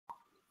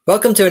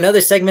Welcome to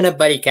another segment of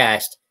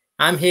Buddycast.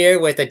 I'm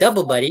here with the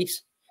double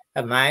buddies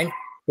of mine,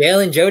 Dale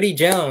and Jodi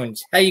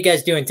Jones. How you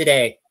guys doing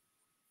today?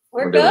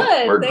 We're good.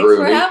 Thanks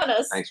for having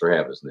us. Thanks for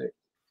having us, Nick.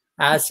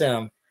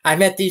 Awesome. I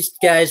met these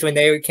guys when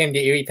they came to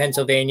Erie,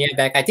 Pennsylvania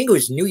back, I think it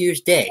was New Year's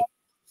Day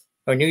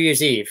or New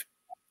Year's Eve.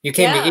 You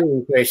came to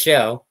Erie for a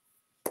show.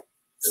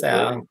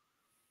 So,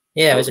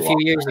 yeah, it was a few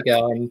years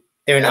ago. And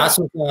they're an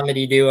awesome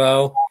comedy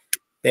duo.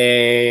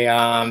 They've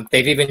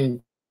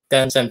even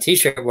done some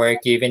t-shirt work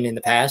even in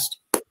the past.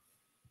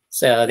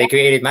 So they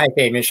created my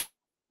famous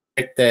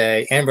shirt,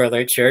 the Amber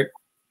Alert shirt.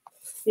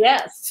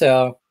 Yes.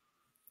 So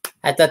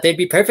I thought they'd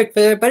be perfect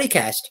for their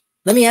Buddycast.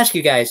 Let me ask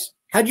you guys,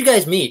 how'd you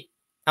guys meet?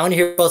 I want to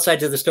hear both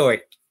sides of the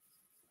story.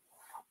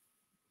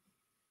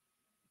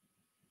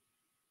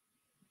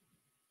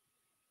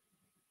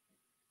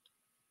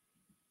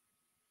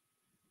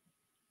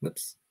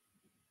 Whoops.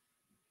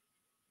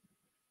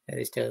 Are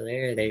they still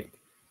there?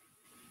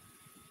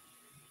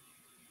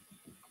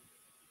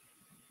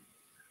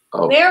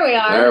 Oh, there we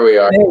are. There we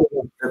are.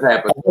 This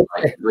happens.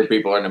 Like, three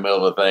people are in the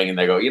middle of a thing and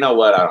they go, you know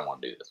what? I don't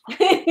want to do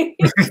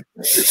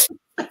this.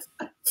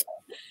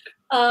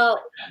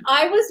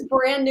 I was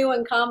brand new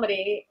in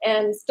comedy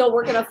and still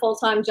working a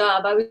full-time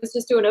job. I was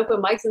just doing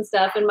open mics and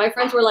stuff. And my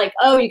friends were like,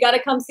 oh, you got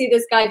to come see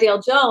this guy,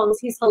 Dale Jones.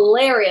 He's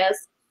hilarious.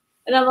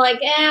 And I'm like,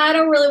 I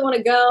don't really want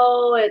to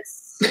go.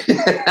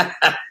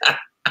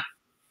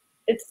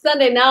 It's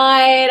Sunday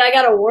night. I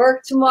got to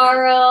work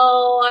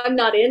tomorrow. I'm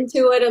not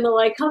into it. And they're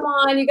like, come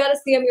on, you got to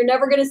see him. You're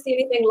never going to see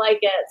anything like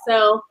it.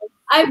 So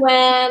I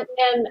went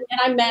and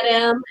I met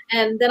him.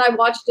 And then I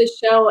watched his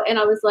show and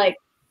I was like,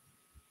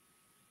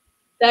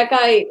 that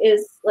guy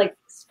is like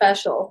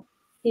special.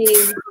 He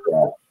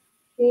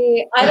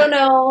I don't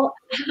know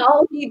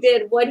how he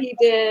did what he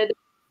did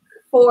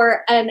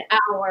for an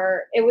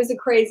hour. It was the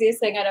craziest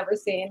thing I'd ever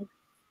seen.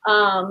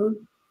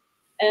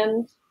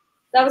 And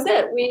that was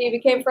it. We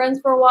became friends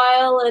for a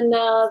while, and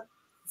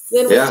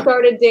then we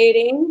started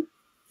dating.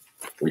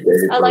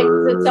 I like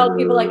to tell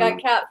people I got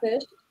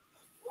catfished.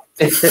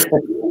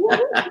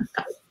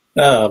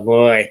 Oh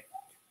boy.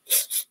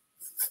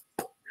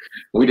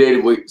 We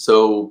dated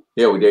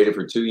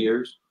for 2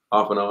 years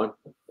off and on.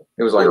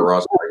 It was like a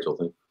Ross and Rachel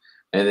thing.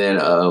 And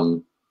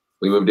then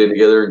we moved in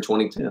together in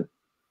 2010.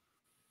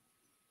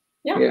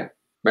 Yeah.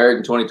 Married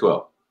in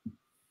 2012.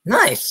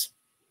 Nice.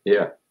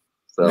 Yeah.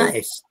 So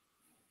nice.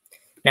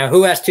 Now,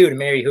 who asked who to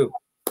marry who?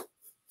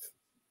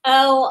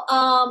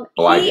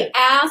 He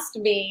asked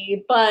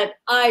me, but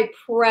I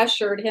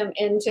pressured him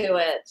into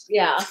it.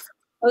 Yeah. I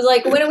was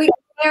like, when are we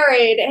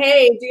married?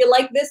 Hey, do you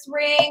like this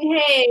ring?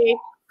 Hey,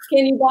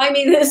 can you buy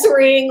me this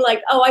ring?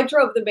 Like, I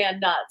drove the man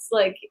nuts.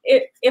 Like,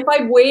 if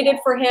I waited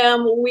for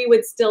him, we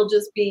would still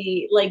just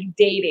be like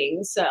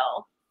dating. So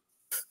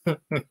a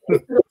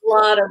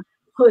lot of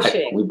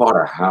pushing. We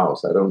bought a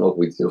house. I don't know if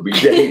we'd still be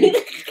dating.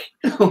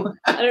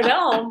 I don't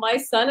know. My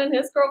son and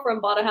his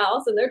girlfriend bought a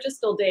house, and they're just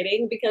still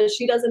dating because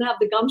she doesn't have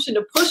the gumption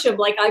to push him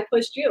like I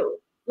pushed you.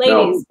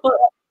 Ladies,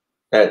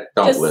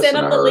 just send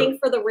them the link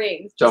for the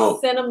rings.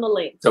 Just send them the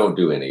link. Don't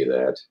do any of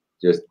that.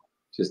 Just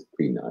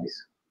be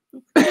nice.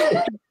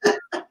 Hey.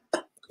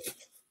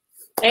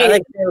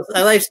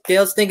 I like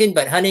Dale's thinking,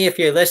 but honey, if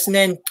you're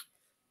listening,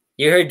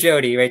 you heard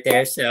Jodi right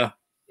there. So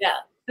yeah,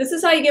 this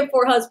is how you get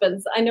 4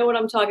 husbands. I know what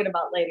I'm talking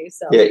about, ladies.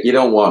 So yeah, you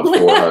don't want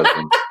 4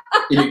 husbands.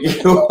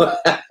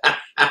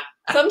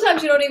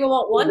 Sometimes you don't even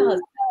want one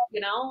husband.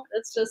 You know,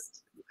 it's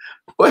just.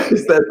 What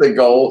is that? The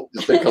goal?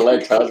 Just to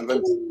collect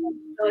husbands?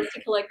 No, it's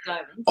to collect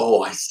diamonds.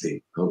 Oh, I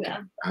see. Okay,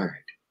 yeah. All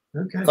right.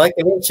 Okay. Collect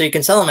them so you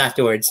can sell them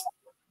afterwards.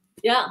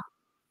 Yeah.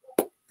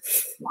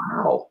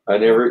 Wow! I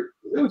never.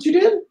 What you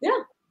did? Yeah.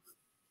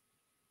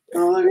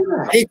 Oh, look at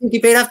that. How do you think you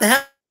paid off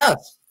the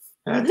house?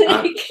 I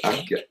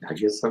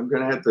guess I'm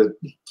gonna have to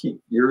keep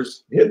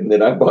yours hidden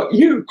that I bought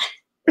you.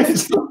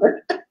 Next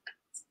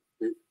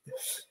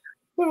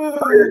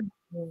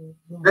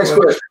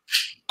question.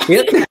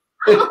 Yep.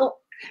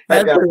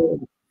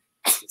 Absolutely.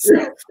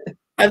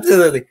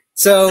 Absolutely.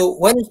 So,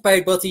 what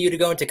inspired both of you to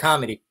go into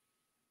comedy?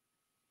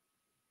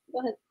 Go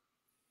ahead.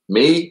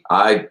 Me,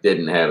 I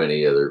didn't have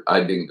any other.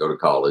 I didn't go to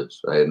college.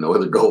 I had no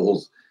other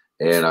goals,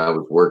 and I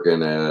was working,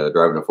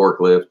 driving a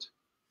forklift,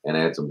 and I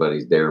had some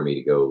buddies dare me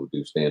to go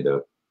do stand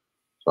up.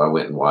 So I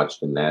went and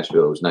watched in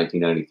Nashville. It was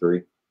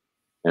 1993,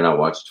 and I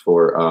watched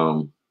for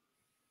I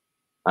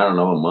don't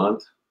know, a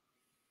month.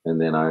 And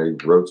then I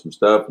wrote some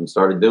stuff and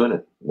started doing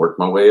it. Worked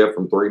my way up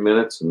from 3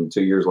 minutes, and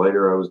 2 years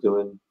later, I was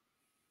doing.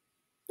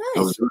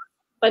 Nice.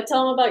 But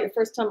tell them about your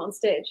first time on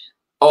stage.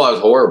 Oh, I was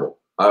horrible.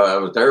 I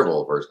was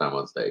terrible the first time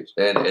on stage.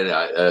 And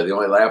the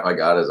only laugh I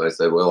got is I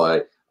said, well,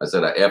 I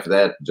said I effed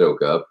that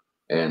joke up,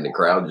 and the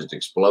crowd just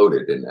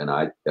exploded. And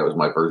that was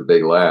my first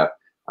big laugh.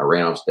 I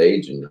ran off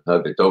stage and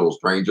hugged a total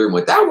stranger and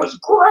went, that was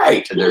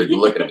great. And they're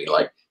looking at me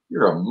like,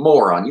 you're a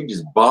moron. You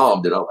just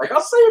bombed. And I'm like,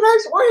 I'll see you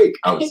next week.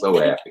 I was so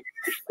happy.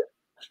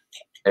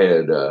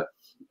 And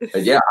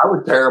yeah, I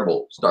was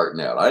terrible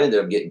starting out. I ended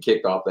up getting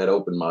kicked off that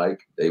open mic.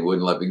 They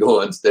wouldn't let me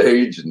go on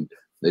stage, and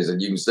they said,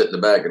 you can sit in the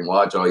back and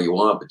watch all you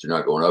want, but you're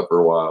not going up for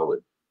a while.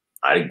 And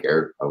I didn't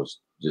care. I was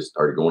just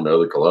started going to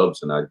other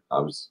clubs, and that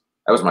was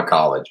my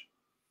college.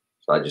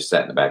 So I just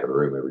sat in the back of the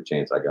room every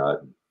chance I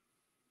got.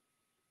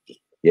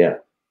 Yeah.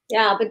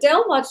 Yeah, but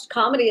Dale watched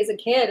comedy as a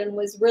kid and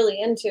was really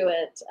into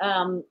it.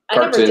 I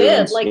Cartoons, never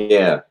did. Like,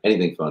 yeah,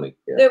 anything funny.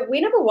 Yeah. we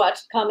never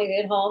watched comedy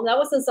at home. That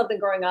wasn't something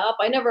growing up.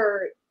 I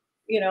never,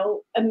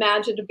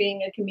 imagined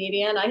being a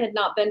comedian. I had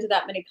not been to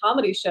that many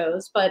comedy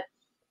shows, but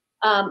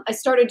I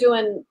started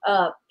doing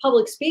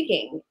public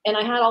speaking, and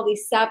I had all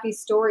these sappy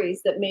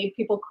stories that made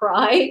people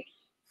cry.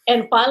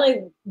 And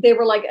finally, they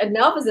were like,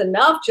 "Enough is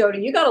enough,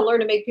 Jodi. You got to learn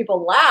to make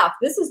people laugh.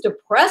 This is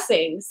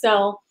depressing."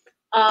 So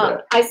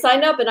I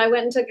signed up and I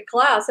went and took a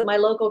class at my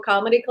local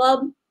comedy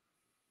club.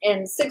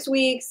 In 6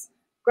 weeks,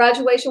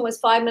 graduation was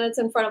 5 minutes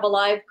in front of a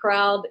live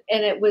crowd,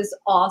 and it was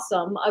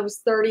awesome. I was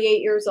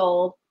 38 years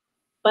old,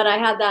 but I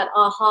had that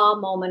aha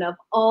moment of,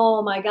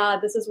 oh my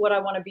God, this is what I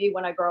want to be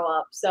when I grow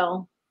up.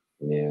 So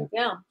yeah.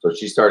 So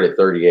she started at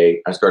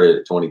 38. I started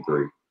at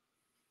 23.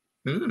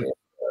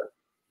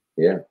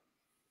 Yeah.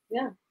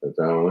 That's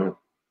how I went.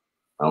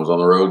 I was on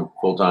the road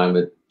full time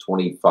at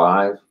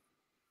 25.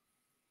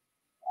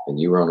 And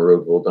you were on the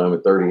road full time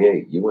at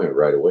 38. You went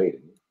right away,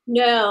 didn't you?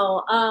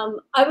 No,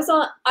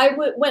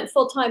 went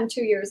full time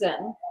 2 years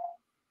in.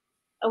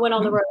 I went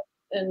on the road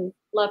and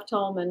left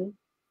home and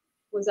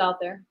was out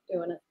there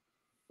doing it.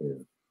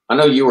 Yeah. I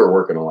know you were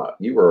working a lot.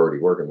 You were already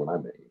working when I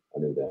met you. I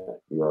knew that.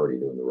 You were already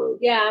doing the road.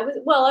 Yeah, I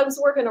was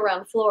working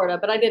around Florida,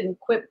 but I didn't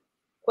quit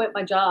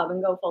my job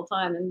and go full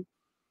time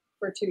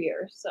for 2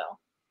 years. So.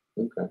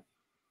 Okay.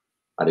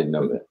 I didn't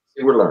know that.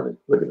 See, we're learning.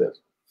 Look at this.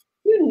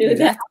 You knew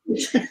that.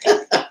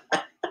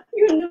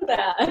 You knew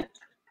that.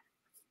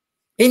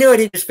 He knew it.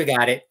 He just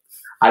forgot it.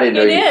 I didn't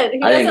know.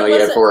 I didn't know you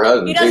had 4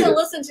 husbands. He doesn't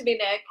listen to me,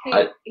 Nick.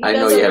 I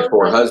know you had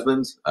 4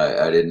 husbands.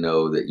 I didn't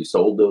know that you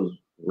sold those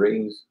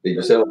rings. Did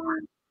you sell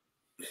them?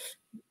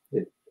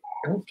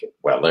 Okay.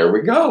 Well, there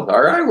we go.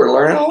 All right, we're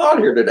learning a lot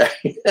here today.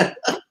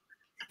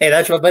 Hey,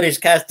 that's what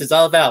Buddycast is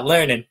all about,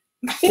 learning.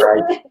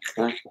 Right.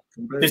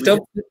 Just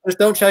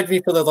don't charge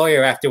me for the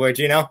lawyer afterwards,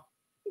 Yeah,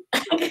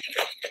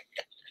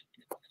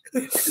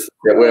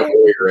 we have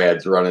lawyer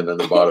ads running on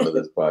the bottom of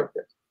this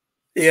podcast.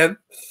 Yep.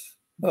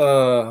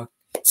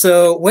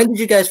 So when did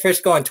you guys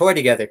first go on tour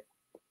together?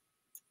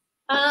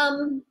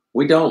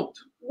 We don't.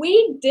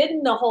 We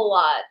didn't a whole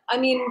lot. I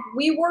mean,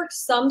 we worked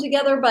some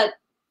together, but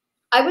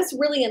I was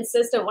really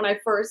insistent when I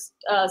first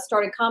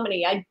started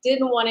comedy. I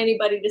didn't want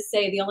anybody to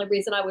say the only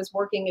reason I was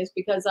working is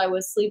because I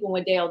was sleeping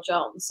with Dale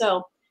Jones.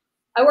 So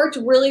I worked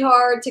really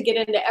hard to get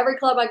into every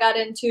club I got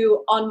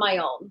into on my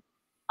own.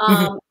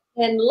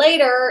 And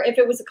later, if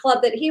it was a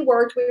club that he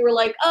worked, we were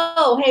like,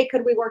 oh, hey,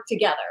 could we work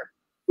together?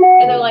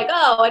 And they're like,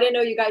 oh, I didn't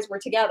know you guys were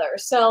together.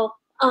 So,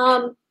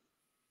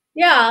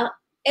 yeah.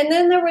 And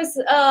then there was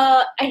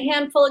a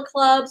handful of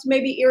clubs,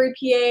 maybe Erie,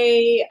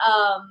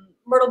 PA,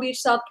 Myrtle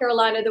Beach, South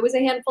Carolina. There was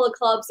a handful of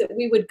clubs that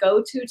we would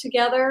go to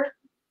together.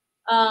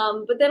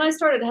 But then I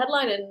started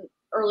headlining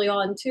early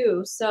on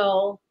too.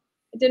 So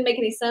it didn't make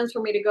any sense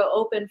for me to go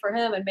open for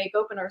him and make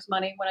openers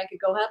money when I could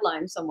go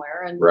headline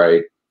somewhere and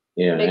right.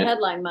 Yeah. make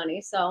headline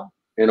money. So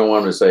I don't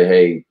want to say,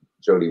 hey,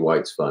 Jodi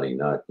White's funny,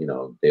 not,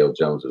 Dale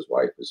Jones's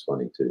wife is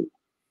funny too.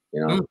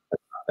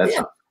 That's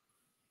not.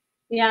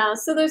 Yeah.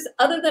 So there's,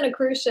 other than a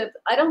cruise ship,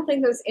 I don't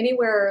think there's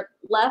anywhere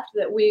left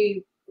that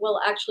we will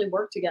actually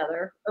work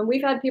together. And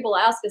we've had people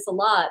ask us a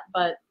lot,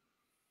 but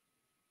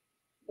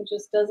it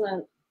just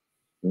doesn't.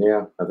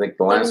 Yeah. I think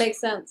doesn't make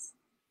sense.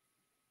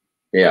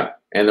 Yeah.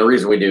 And the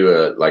reason we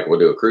do we'll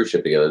do a cruise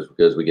ship together is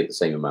because we get the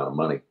same amount of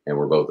money and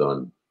we're both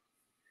on,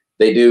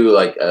 they do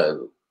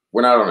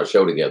we're not on a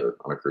show together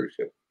on a cruise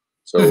ship.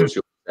 So we'll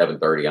shoot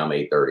 7:30, I'm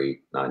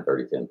 8:30,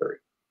 9:30, 10:30.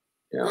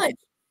 Nice.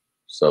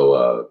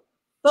 So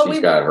but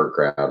she's got her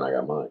crowd and I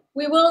got mine.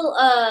 We will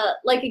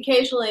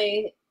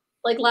occasionally,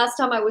 like last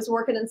time I was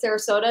working in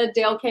Sarasota,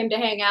 Dale came to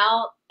hang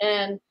out,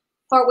 and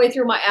partway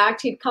through my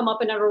act, he'd come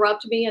up and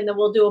interrupt me, and then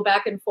we'll do a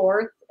back and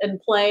forth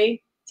and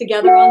play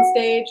together on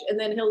stage, and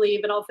then he'll leave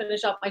and I'll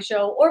finish up my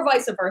show, or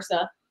vice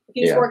versa. If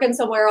he's working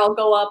somewhere, I'll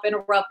go up,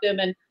 interrupt him,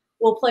 and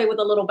we'll play with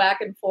a little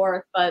back and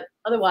forth. But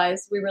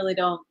otherwise, we really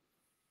don't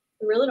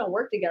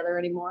work together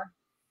anymore.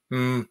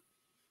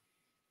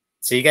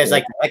 So you guys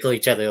like to heckle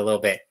each other a little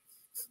bit.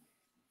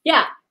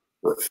 Yeah.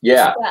 So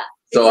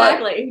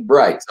exactly.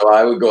 So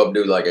I would go up and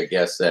do like a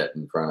guest set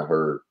in front of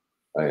her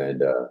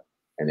and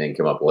then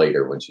come up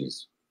later when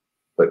she's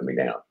putting me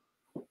down.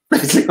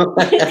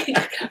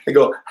 I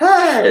go,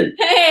 hey,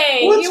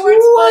 you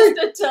weren't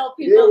supposed to tell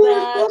people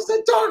that. Supposed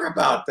to talk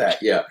about that.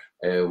 Yeah.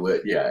 And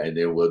and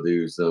then we'll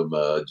do some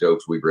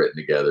jokes we've written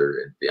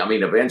together. And I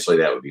mean, eventually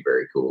that would be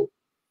very cool.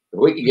 If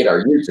we could get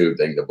our YouTube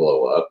thing to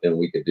blow up, then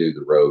we could do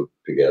the road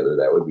together.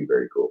 That would be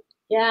very cool.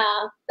 Yeah,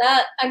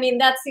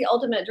 that's the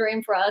ultimate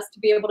dream for us, to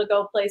be able to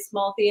go play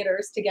small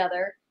theaters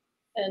together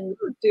and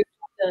do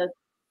the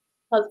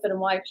husband and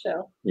wife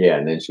show. Yeah,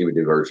 and then she would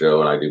do her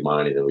show and I do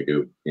mine, and then we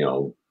do,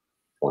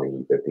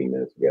 20, 15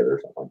 minutes together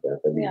or something like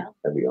that.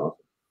 That'd be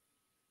awesome.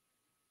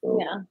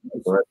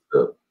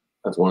 So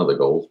that's one of the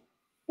goals.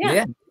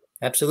 Yeah,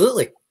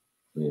 absolutely.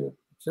 Yeah.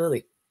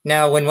 Absolutely.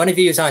 Now, when one of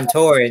you is on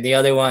tour and the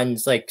other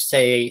one's like,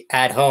 say,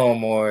 at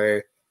home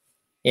or,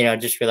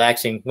 just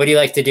relaxing, what do you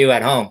like to do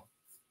at home?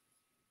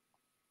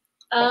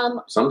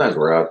 Sometimes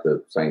we're out at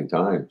the same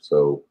time,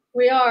 so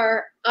we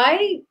are.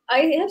 I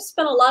have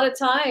spent a lot of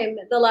time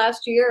the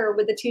last year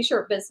with the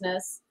t-shirt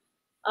business,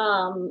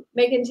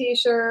 making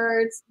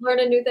t-shirts,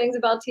 learning new things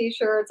about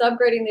t-shirts,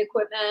 upgrading the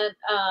equipment.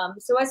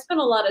 So I spent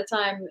a lot of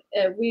time.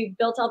 We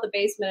built out the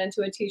basement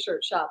into a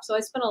t-shirt shop, so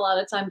I spent a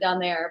lot of time down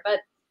there.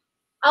 But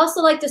I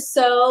also like to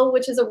sew,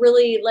 which is a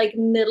really like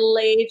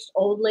middle-aged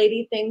old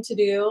lady thing to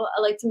do.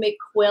 I like to make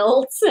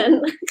quilts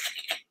and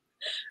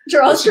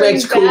drawstring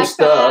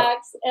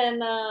backpacks,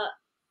 and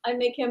I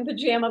make him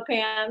pajama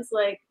pants,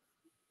 like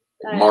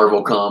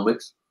Marvel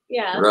comics.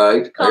 Yeah,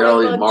 right. I got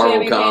all these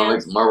Marvel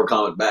comics, Marvel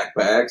comic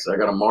backpacks. I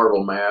got a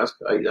Marvel mask.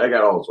 I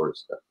got all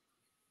sorts of stuff.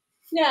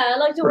 Yeah, I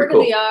like to work in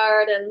the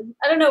yard, and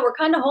I don't know. We're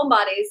kind of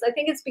homebodies. I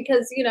think it's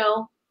because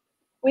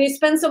when you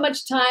spend so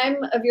much time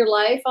of your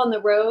life on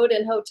the road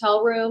in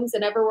hotel rooms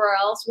and everywhere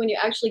else, when you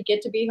actually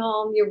get to be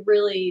home, you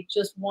really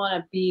just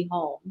want to be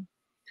home.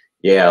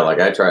 Yeah, like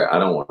I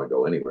don't want to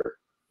go anywhere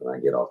when I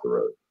get off the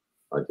road.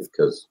 Like,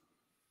 because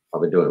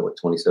I've been doing it,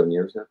 27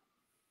 years now?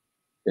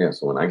 Yeah,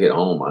 so when I get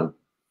home, I'm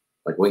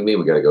like, what do you mean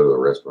we got to go to a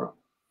restaurant?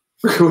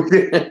 What do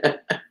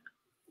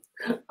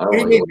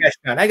you mean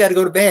restaurant? I got to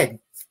go to bed.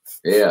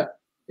 Yeah.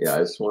 I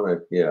just want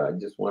to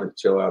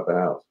chill out the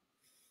house.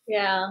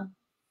 Yeah.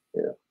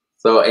 Yeah.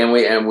 So, and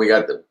we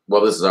got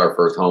this is our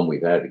first home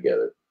we've had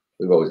together.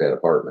 We've always had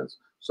apartments.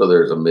 So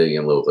there's a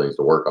million little things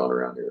to work on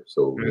around here.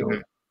 So,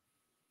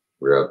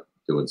 we're out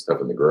doing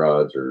stuff in the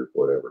garage or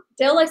whatever.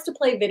 Dale likes to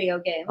play video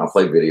games. I'll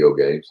play video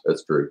games.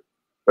 That's true.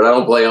 But I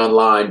don't play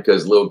online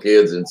because little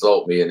kids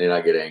insult me and then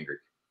I get angry.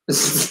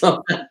 Yeah.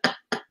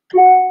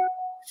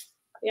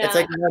 It's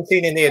like the one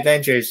scene in the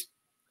Avengers.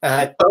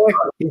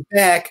 He's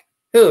back.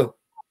 Who?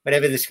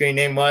 Whatever the screen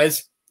name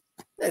was.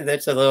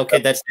 That's a little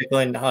kid that's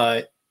heckling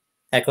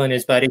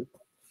his buddy.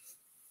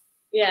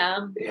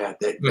 Yeah. Yeah,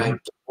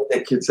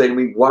 that kid saying to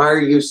me, "Why are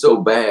you so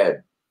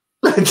bad?"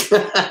 It's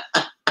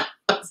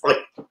like,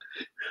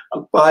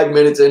 I'm 5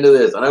 minutes into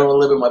this, and I don't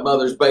live in my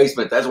mother's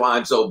basement. That's why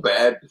I'm so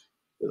bad.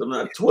 Because I'm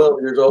not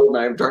 12 years old, and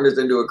I haven't turned this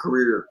into a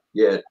career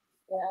yet.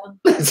 Yeah.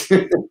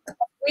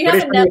 We have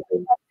a Netflix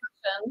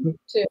addiction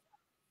too.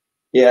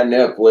 Yeah,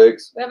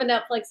 Netflix. We have a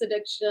Netflix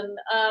addiction.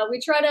 We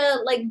try to,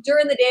 like,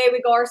 during the day,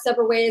 we go our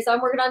separate ways.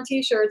 I'm working on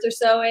t-shirts or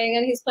sewing,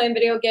 and he's playing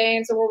video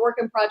games, and we're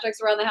working projects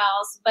around the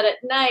house. But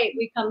at night,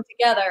 we come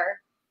together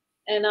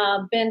and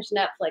binge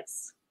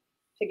Netflix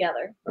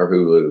together. Or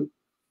Hulu.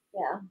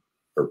 Yeah.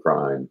 Or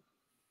Prime.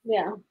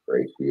 Yeah. Or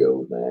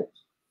HBO Max.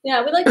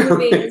 Yeah, we like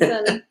movies.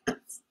 And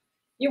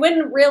you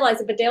wouldn't realize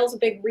it, but Dale's a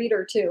big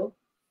reader, too.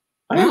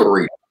 I am a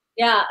reader.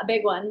 Yeah, a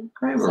big one.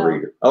 I am a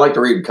reader. I like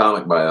to read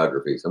comic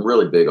biographies. I'm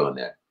really big on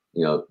that.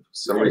 For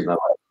some reason I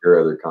like to hear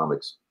other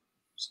comics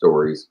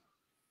stories.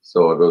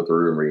 So I'll go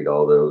through and read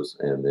all those,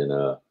 and then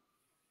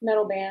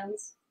metal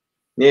bands.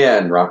 Yeah,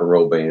 and rock and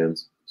roll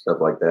bands, stuff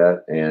like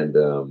that. And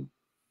the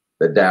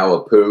Tao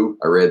of Pooh,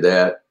 I read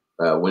that.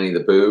 Winnie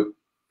the Pooh.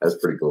 That's a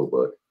pretty cool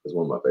book. It's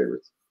one of my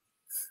favorites.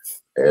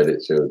 And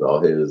it shows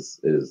all his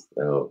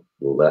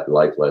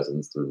life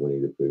lessons through Winnie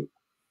the Pooh.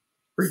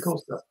 Pretty cool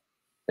stuff.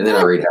 And then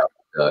I read How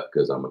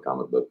because I'm a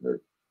comic book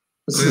nerd.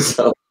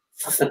 So.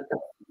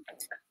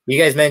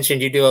 You guys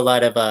mentioned you do a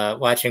lot of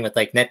watching with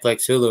like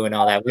Netflix, Hulu, and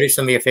all that. What are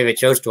some of your favorite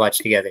shows to watch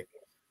together?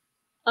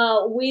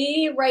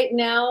 We right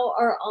now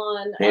are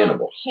on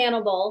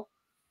Hannibal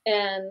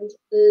and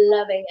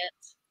loving it.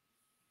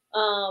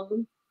 What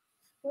did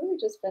we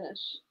just finish?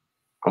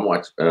 I'm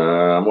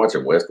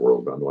watching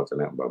Westworld, but I'm watching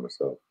that by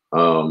myself.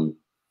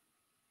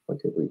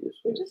 What did we just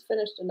finish? We just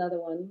finished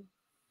another one.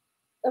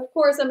 Of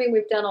course, I mean,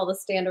 we've done all the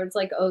standards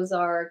like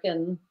Ozark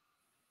and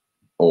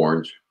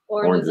Orange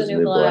is the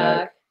New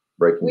Black.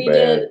 Breaking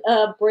Bad.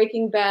 Did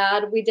Breaking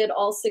Bad. We did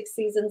all 6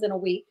 seasons in a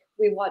week.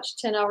 We watched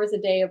 10 hours a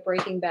day of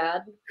Breaking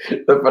Bad.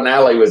 The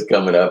finale was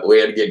coming up. We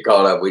had to get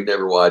caught up. We'd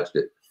never watched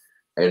it.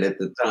 And at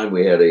the time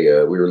we had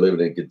we were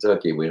living in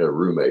Kentucky, and we had a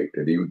roommate,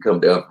 and he would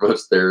come down from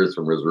upstairs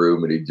from his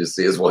room, and he'd just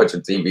see us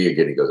watching TV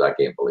again. He goes, "I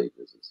can't believe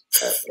this is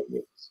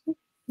happening."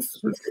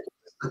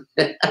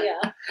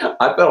 Yeah.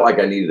 I felt like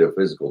I needed a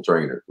physical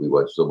trainer. We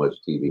watched so much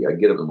TV. I'd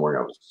get up in the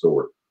morning, I was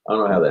sore. I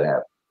don't know how that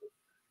happened.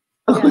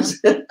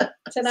 Yeah.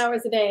 10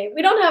 hours a day.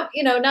 We don't have,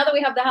 now that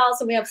we have the house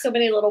and we have so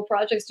many little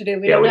projects to do,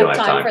 we don't have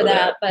time for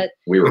that. But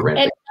we were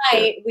renting. At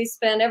night,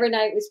 every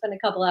night we spend a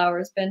couple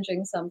hours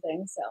binging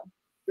something. So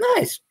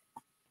nice.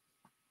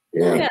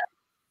 Yeah.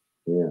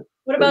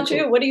 What about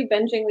you? What are you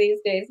binging these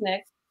days,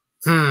 Nick?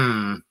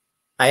 I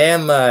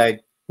am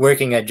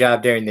working a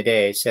job during the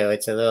day, so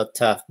it's a little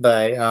tough.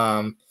 But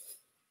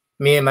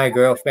me and my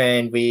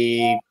girlfriend,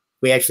 we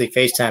actually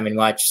FaceTime and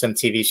watch some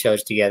TV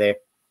shows together.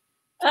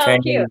 Oh,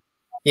 cute.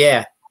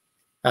 Yeah.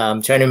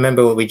 Trying to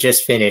remember what we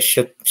just finished.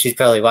 She's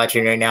probably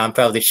watching right now. I'm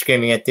probably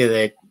screaming it through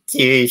the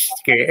TV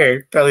screen,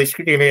 or probably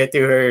screaming it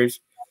through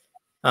hers.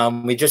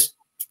 We just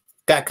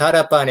got caught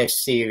up on a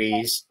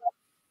series.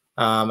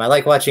 I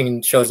like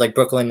watching shows like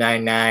Brooklyn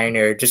Nine-Nine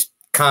or just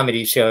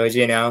comedy shows,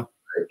 you know.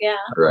 Yeah.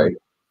 Right.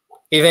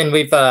 Even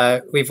we've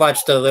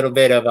watched a little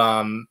bit of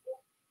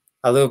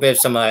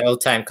some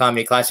old time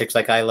comedy classics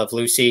like I Love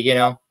Lucy, you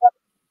know.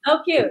 Oh,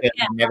 cute. Yeah.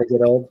 Never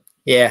Get Old.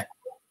 Yeah.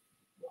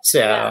 So.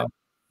 Yeah.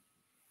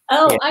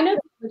 Oh, yeah. I know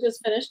we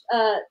just finished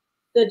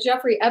the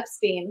Jeffrey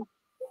Epstein.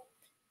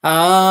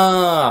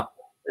 Ah.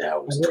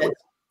 That was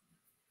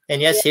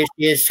and yes, here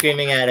she is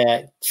screaming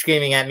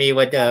at me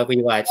what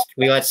we watched.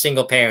 We watched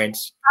Single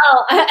Parents.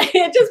 Oh,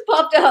 it just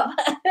popped up.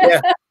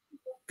 Yeah.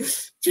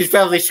 She's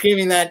probably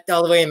screaming that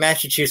all the way in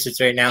Massachusetts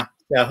right now.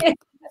 So.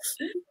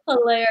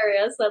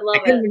 Hilarious. I love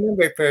it. I couldn't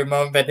remember it for a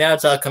moment, but now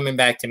it's all coming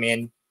back to me.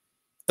 And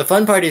the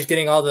fun part is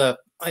getting all the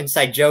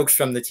inside jokes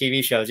from the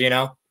TV shows, you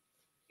know?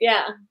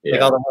 Yeah.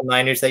 Like all the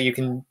one-liners that you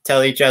can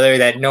tell each other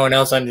that no one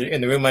else in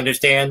the room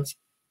understands.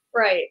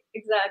 Right.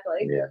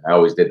 Exactly. Yeah. I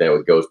always did that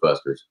with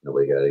Ghostbusters.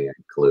 Nobody got any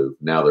clue.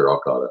 Now they're all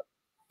caught up.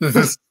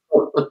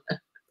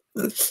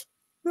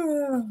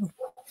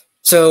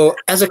 So,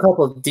 as a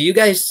couple, do you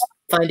guys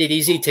find it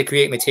easy to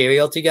create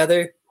material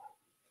together?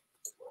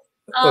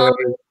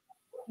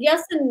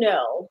 Yes and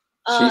no.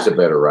 She's a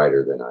better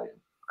writer than I am,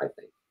 I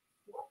think.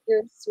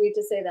 You're sweet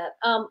to say that.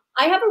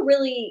 I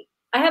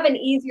have an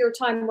easier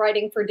time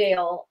writing for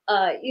Dale.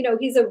 You know,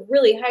 he's a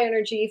really high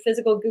energy,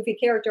 physical, goofy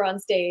character on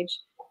stage.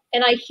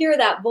 And I hear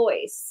that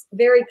voice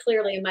very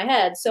clearly in my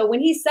head. So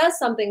when he says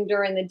something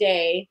during the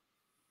day,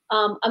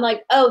 I'm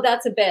like, oh,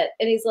 that's a bit.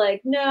 And he's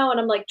like, no. And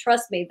I'm like,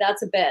 trust me,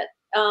 that's a bit.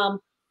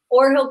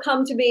 Or he'll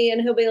come to me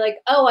and he'll be like,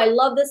 oh, I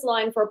love this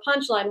line for a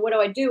punchline. What do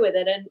I do with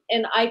it?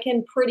 And I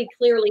can pretty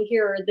clearly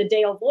hear the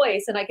Dale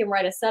voice and I can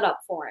write a setup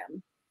for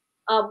him,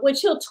 which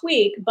he'll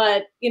tweak,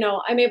 but, you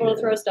know, I'm able to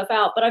throw stuff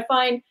out. But I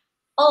find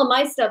all of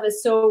my stuff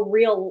is so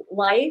real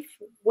life.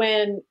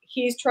 When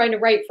he's trying to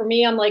write for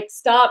me, I'm like,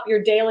 stop,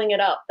 you're Daling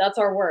it up. That's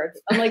our word.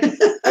 I'm like,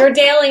 you're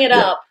Daling it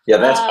up. Yeah,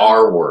 that's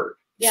our word.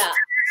 Yeah.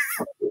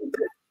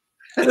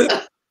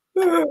 But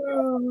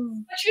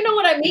you know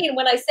what I mean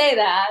when I say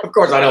that. Of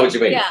course, I know what you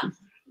mean. Yeah,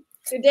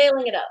 you're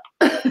Daling it up.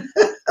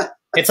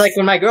 It's like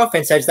when my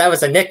girlfriend says that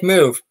was a Nick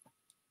move.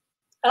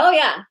 Oh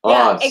yeah,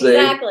 yeah,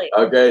 exactly.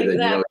 Okay, then you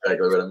know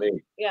exactly what I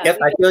mean. Yeah. Yep,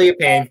 I feel your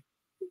pain.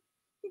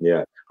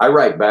 Yeah, I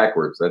write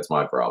backwards. That's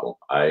my problem.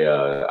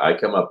 I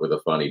come up with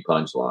a funny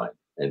punchline,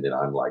 and then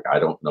I'm like, I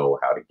don't know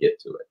how to get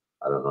to it.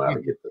 I don't know how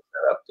to get the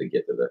setup to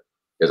get to the,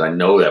 because I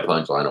know that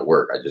punchline will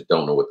work. I just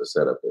don't know what the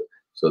setup is.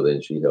 So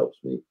then she helps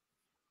me.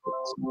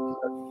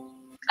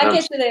 I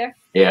get you there.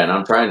 Yeah, and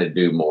I'm trying to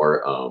do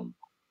more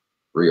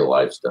real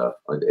life stuff.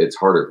 It's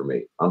harder for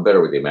me. I'm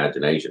better with the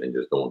imagination and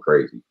just going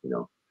crazy, you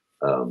know.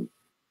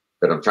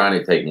 But I'm trying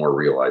to take more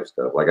real life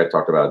stuff. Like I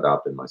talked about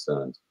adopting my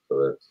sons.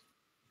 So that's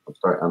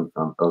I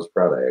was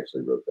proud I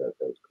actually wrote that.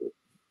 That was cool.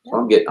 So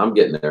I'm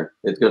getting there.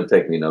 It's going to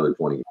take me another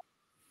 20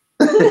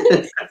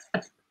 years.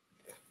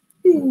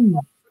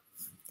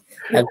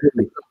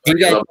 Absolutely. Do you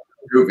guys?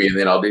 Goofy, and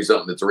then I'll do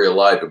something that's real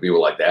life, and people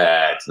are like,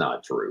 that's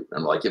not true.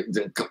 I'm like,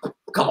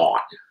 come on.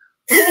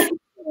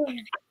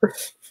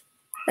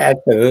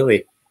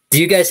 Absolutely. Do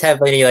you guys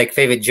have any like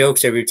favorite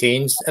jokes or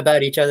routines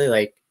about each other?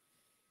 Like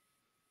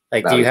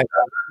do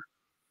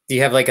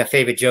you have like a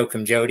favorite joke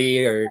from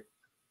Jodi or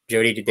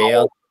Jodi to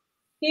Dale?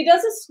 He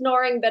does a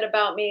snoring bit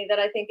about me that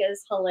I think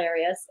is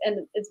hilarious,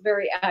 and it's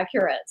very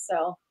accurate.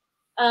 So,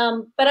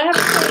 but I have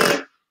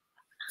a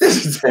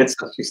pretty. That's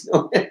how she's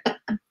snoring.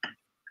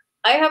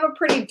 I have a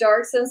pretty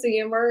dark sense of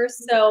humor,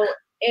 so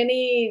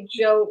any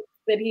joke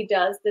that he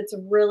does that's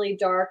really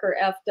dark or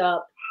effed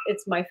up,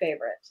 it's my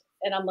favorite.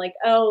 And I'm like,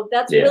 oh,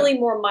 that's really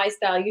more my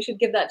style. You should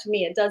give that to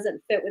me. It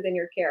doesn't fit within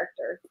your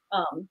character.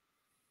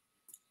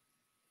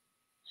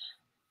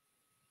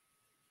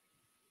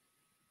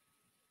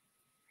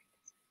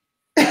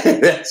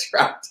 That's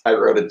right. I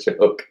wrote a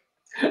joke.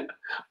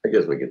 I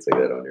guess we could say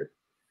that on here.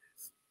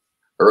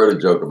 I wrote a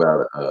joke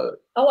about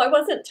oh, I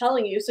wasn't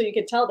telling you so you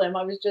could tell them.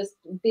 I was just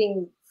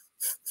being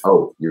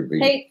you're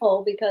being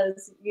hateful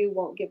because you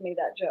won't give me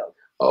that joke.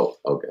 Oh,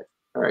 okay.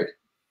 All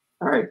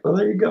right. Well,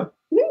 there you go.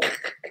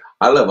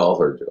 I love all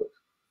her jokes.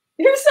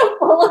 You're so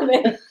full of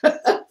it.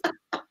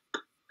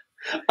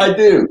 I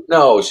do.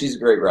 No, she's a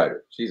great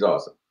writer. She's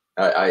awesome.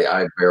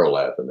 I barrel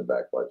laugh in the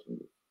back watching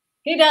you.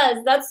 He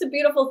does. That's the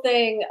beautiful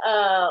thing.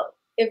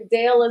 If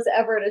Dale is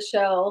ever at a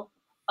show,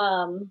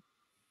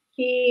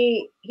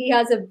 he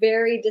has a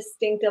very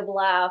distinctive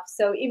laugh.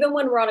 So even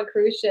when we're on a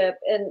cruise ship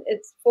and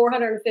it's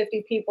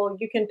 450 people,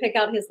 you can pick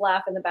out his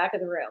laugh in the back of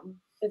the room.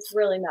 It's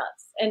really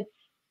nuts.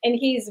 And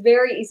he's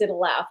very easy to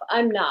laugh.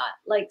 I'm not.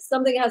 Like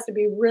something has to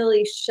be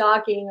really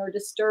shocking or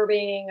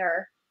disturbing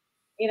or,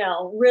 you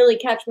know, really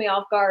catch me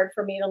off guard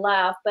for me to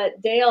laugh.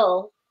 But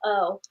Dale,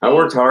 I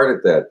worked hard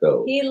at that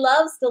though. He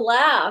loves to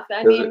laugh.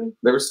 I mean,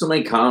 there were so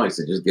many comics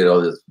that just get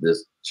all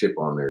this chip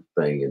on their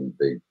thing, and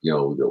they, you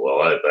know, go,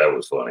 well, that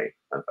was funny.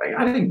 I'm like,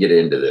 I didn't get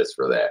into this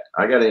for that.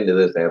 I got into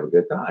this to have a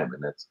good time,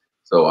 and that's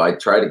so I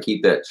try to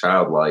keep that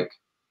childlike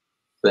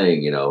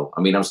thing. You know,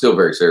 I mean, I'm still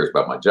very serious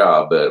about my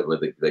job, but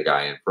with the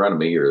guy in front of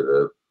me or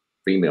the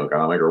female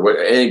comic or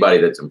anybody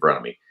that's in front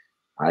of me,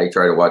 I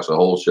try to watch the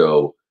whole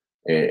show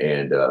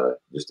and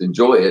just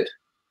enjoy it.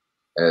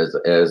 as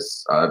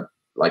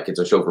like it's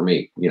a show for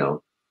me, you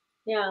know.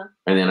 Yeah.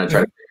 And then I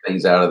try to take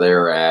things out of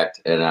their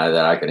act and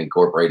that I can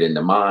incorporate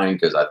into mine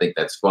because I think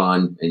that's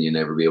fun, and you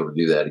never be able to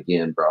do that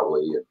again,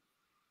 probably. And,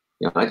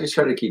 you know, I just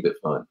try to keep it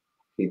fun,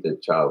 keep the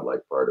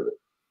childlike part of it.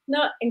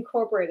 Not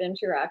incorporate into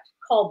your act.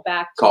 Call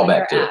back to Call your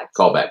back to act. it.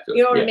 Call back to it.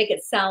 You don't want Yeah. to make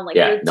it sound like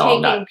Yeah, you're no, I'm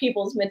taking not.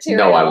 people's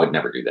material. No, I would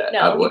never do that.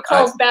 No, he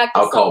calls back to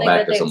I'll call something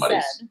back that to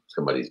they've said.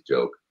 somebody's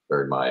joke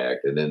during my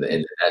act, and then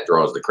that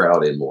draws the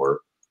crowd in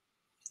more.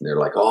 And they're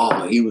like,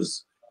 "Oh, he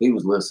was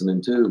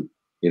listening too."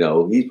 You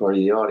know, he's part of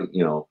the audience.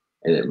 You know,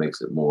 and it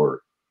makes it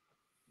more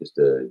just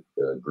a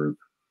group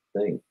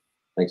thing.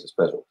 Makes it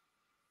special.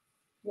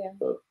 Yeah.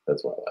 So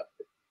that's why I like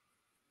it.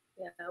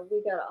 Yeah,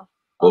 we got.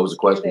 What was the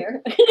question?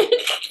 There.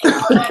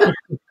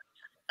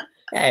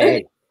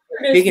 Hey,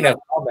 speaking of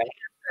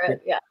callbacks,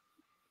 Yeah.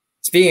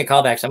 speaking of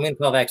callbacks, I'm going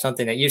to call back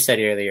something that you said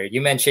earlier.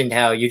 You mentioned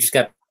how you just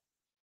got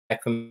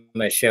back from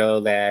a show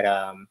that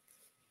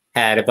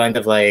had a bunch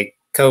of like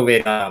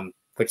COVID.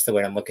 What's the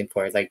word I'm looking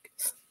for? Like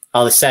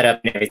all the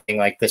setup and everything,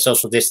 like the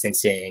social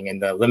distancing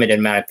and the limited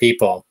amount of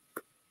people.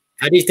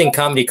 How do you think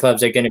comedy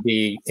clubs are going to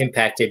be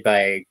impacted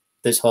by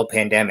this whole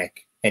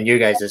pandemic? In your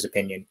guys'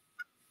 opinion?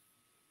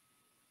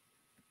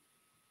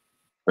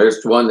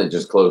 There's one that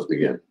just closed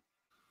again.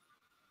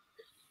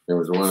 There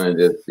was one that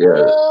just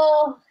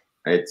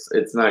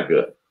it's not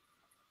good.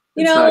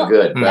 It's not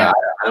good. But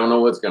I don't know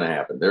what's going to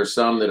happen. There's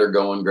some that are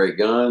going great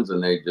guns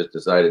and they just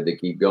decided to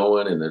keep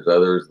going, and there's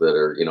others that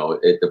are, you know,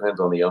 it depends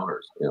on the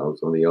owners. You know,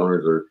 some of the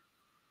owners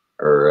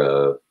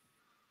are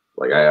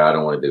like, I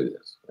don't want to do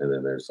this, and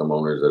then there's some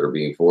owners that are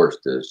being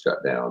forced to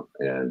shut down.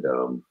 And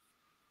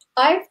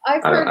I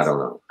don't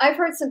know. I've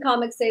heard some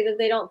comics say that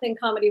they don't think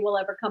comedy will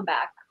ever come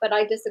back, but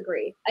I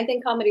disagree. I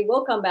think comedy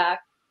will come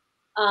back.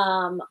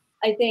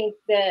 I think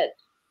that,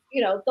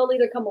 you know, they'll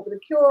either come up with a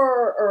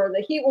cure or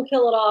the heat will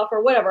kill it off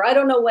or whatever. I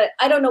don't know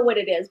what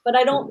it is, but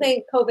I don't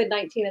think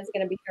COVID-19 is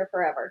going to be here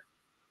forever.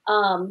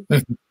 And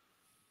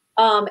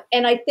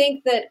I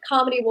think that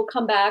comedy will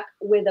come back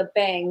with a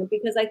bang,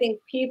 because I think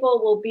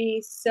people will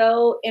be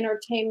so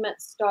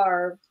entertainment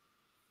starved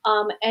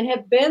and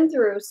have been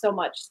through so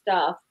much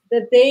stuff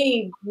that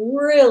they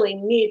really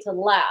need to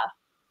laugh.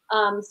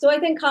 So I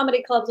think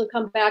comedy clubs will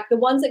come back. The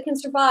ones that can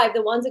survive,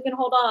 the ones that can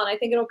hold on, I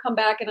think it'll come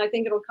back, and I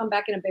think it'll come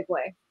back in a big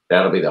way.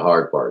 That'll be the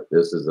hard part.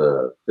 This is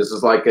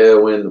like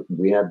when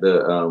we had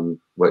the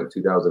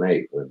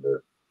 2008 when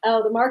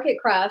the market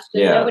crashed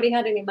and nobody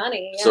had any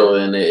money. Yeah. So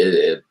then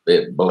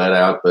it bled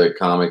out the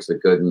comics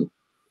that couldn't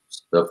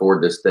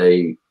afford to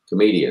stay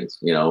comedians,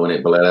 you know, and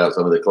it bled out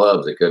some of the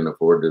clubs that couldn't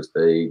afford to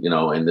stay, you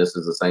know, and this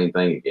is the same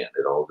thing again.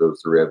 It all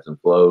goes through ebbs and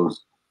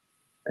flows.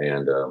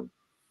 And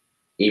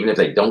even if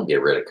they don't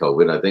get rid of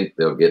COVID, I think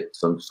they'll get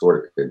some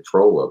sort of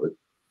control of it,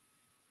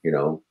 you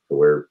know, to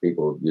where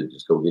people, you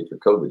just go get your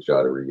COVID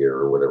shot every year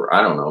or whatever.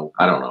 I don't know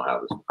how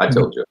this, I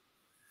told you.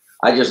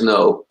 I just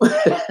know.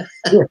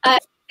 I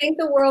think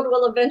the world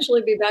will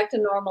eventually be back to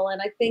normal,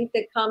 and I think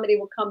that comedy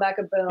will come back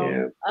a boom.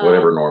 Yeah,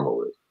 whatever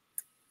normal is.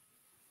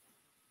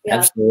 Yeah.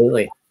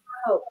 Absolutely.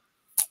 Oh.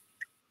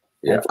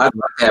 Yeah, I'd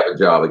like to have a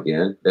job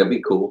again. That'd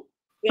be cool.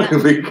 Yeah.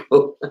 That'd be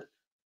cool.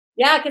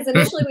 Yeah, because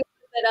initially we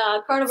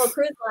at Carnival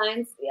Cruise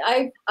Lines,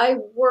 I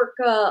work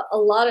a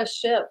lot of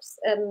ships,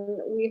 and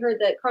we heard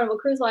that Carnival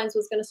Cruise Lines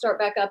was going to start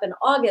back up in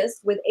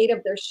August with 8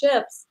 of their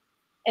ships,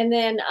 and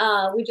then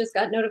we just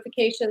got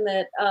notification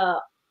that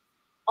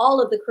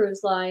all of the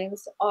cruise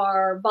lines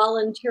are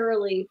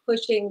voluntarily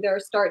pushing their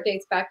start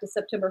dates back to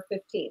September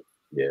 15th.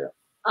 Yeah.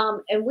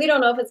 And we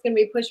don't know if it's going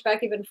to be pushed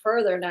back even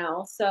further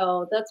now,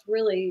 so that's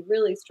really,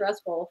 really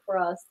stressful for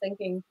us,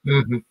 thinking,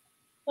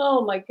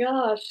 oh my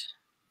gosh.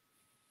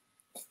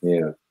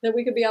 Yeah. That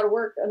we could be out of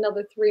work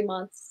another 3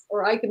 months,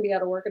 or I can be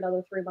out of work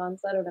another 3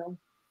 months. I don't know.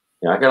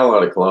 Yeah, I got a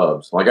lot of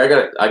clubs. Like I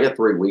got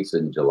 3 weeks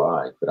in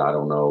July, but I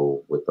don't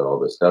know with all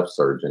the stuff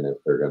surging if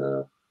I'm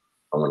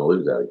gonna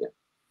lose that again.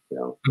 You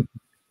know,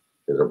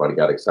 because everybody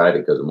got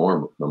excited because of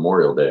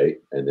Memorial Day,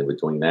 and then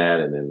between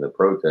that and then the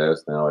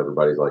protest, now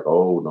everybody's like,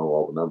 oh no,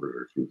 all the numbers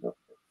are shooting up.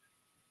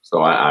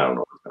 So I don't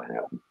know what's gonna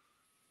happen.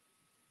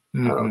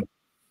 I don't know.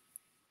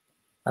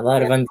 A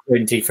lot of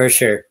uncertainty for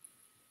sure.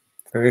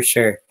 For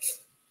sure.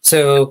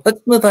 So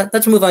let's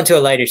move on to a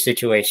lighter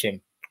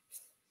situation.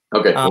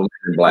 Okay, we'll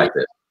black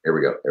this. Here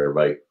we go.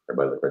 Everybody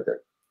look right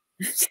there.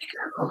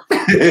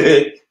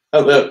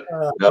 Hello.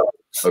 No.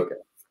 Okay.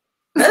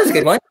 That was a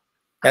good one.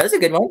 That was a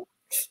good one.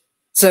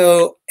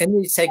 So in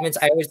these segments,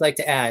 I always like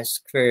to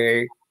ask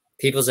for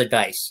people's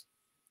advice.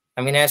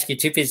 I'm going to ask you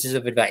 2 pieces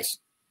of advice.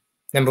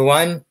 Number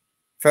 1,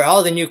 for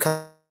all the new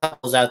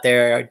couples out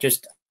there, or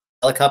just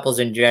all the couples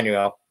in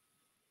general,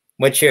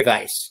 what's your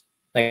advice?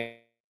 Like,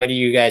 what do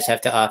you guys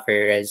have to offer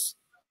as,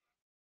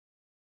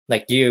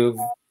 like, you've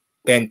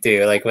been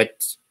through? Like,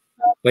 what's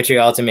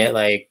your ultimate,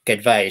 like,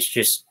 advice?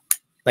 Just,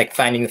 like,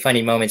 finding the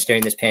funny moments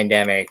during this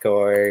pandemic,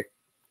 or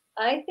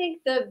I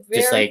think the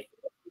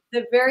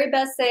very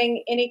best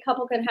thing any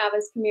couple can have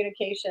is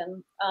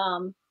communication.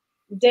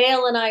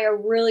 Dale and I are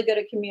really good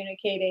at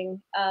communicating.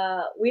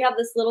 We have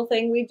this little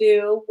thing we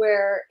do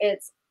where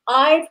it's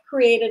I've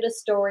created a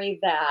story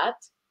that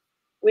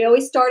we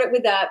always start it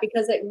with that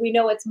because we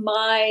know it's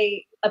my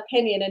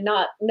opinion and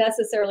not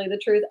necessarily the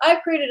truth.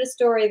 I've created a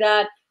story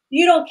that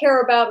you don't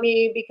care about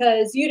me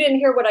because you didn't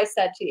hear what I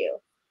said to you.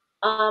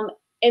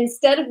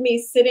 Instead of me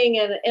sitting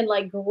and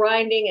like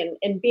grinding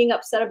and being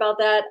upset about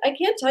that, I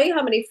can't tell you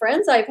how many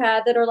friends I've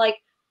had that are like,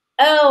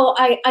 oh,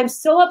 I'm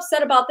so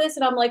upset about this.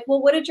 And I'm like,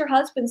 well, what did your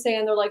husband say?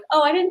 And they're like,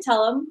 oh, I didn't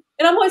tell him.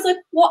 And I'm always like,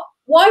 well,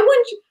 why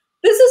wouldn't you?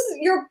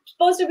 You're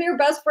supposed to be your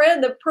best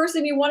friend, the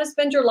person you want to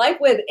spend your life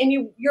with, and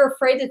you're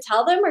afraid to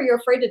tell them, or you're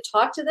afraid to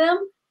talk to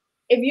them.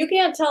 If you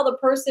can't tell the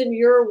person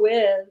you're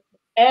with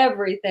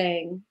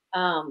everything,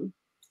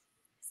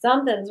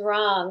 something's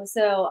wrong.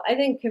 So I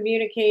think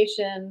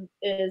communication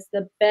is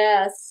the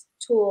best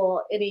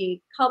tool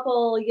any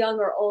couple, young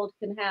or old,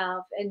 can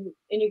have. And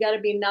you got to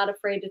be not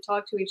afraid to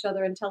talk to each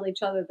other and tell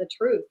each other the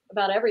truth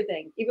about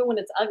everything, even when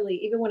it's ugly,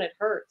 even when it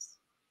hurts.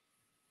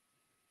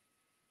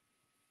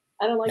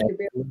 I don't like your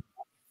beard.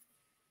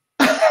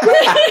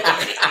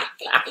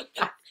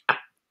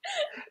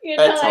 You're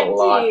That's not a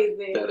lot.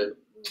 teasing.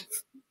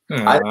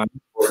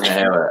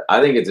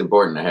 I think it's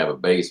important to have a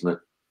basement.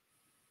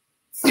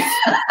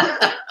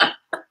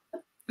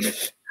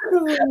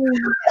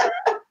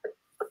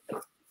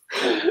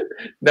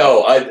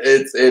 No,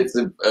 it's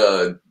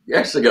you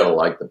actually gotta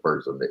like the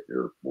person that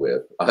you're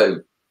with.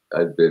 I've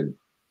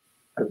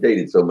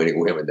dated so many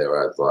women that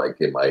I was like,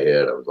 in my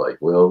head, I was like,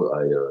 well,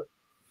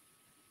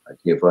 I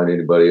can't find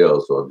anybody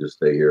else, so I'll just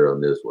stay here on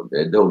this one.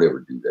 And don't ever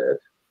do that.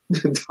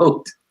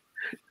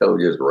 don't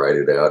just write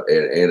it out.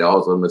 And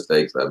also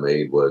mistakes I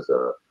made was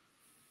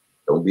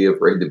don't be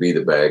afraid to be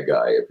the bad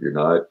guy. If you're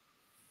not,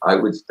 I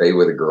would stay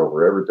with a girl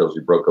forever until she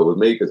broke up with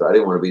me because I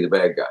didn't want to be the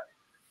bad guy.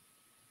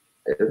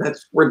 And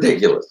that's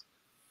ridiculous.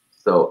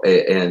 So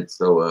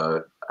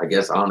I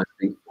guess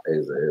honesty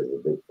is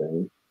a big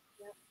thing.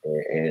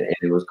 And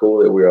it was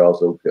cool that we were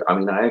also, I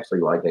mean, I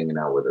actually like hanging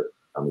out with her.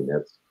 I mean,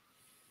 that's,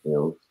 you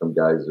know, some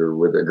guys are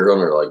with a girl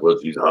and they're like, well,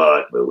 she's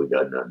hot, but we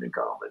got nothing in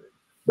common.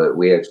 But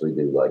we actually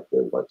do like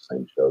the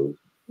same shows.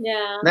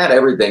 Yeah. Not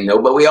everything though,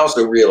 but we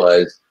also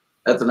realize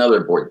that's another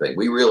important thing.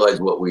 We realize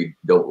what we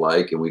don't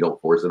like and we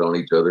don't force it on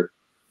each other.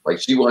 Like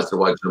she wants to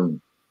watch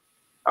some,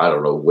 I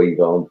don't know, what you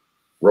call them,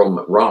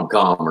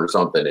 rom-com or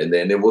something. And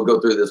then we'll go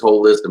through this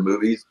whole list of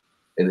movies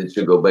and then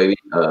she'll go, baby,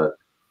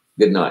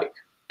 good night.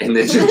 And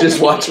then she'll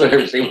just watch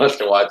whatever she wants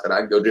to watch and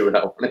I can go do what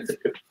I want to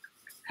do.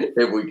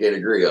 If we can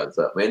agree on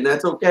something. And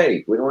that's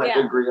okay. We don't have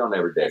to agree on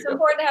every day. It's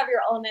important to have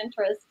your own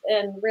interests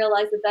and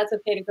realize that that's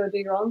okay to go do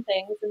your own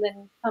things and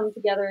then come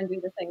together and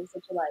do the things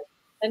that you like.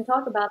 And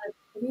talk about it.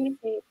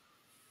 Communicate.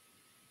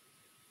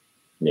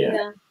 Yeah.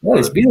 That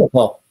was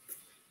beautiful.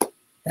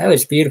 That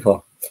was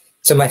beautiful.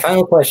 So my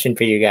final question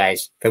for you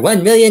guys, for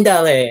 $1 million,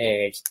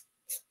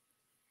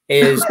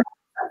 is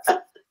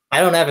I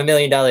don't have $1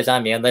 million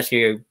on me unless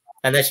you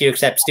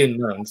accept student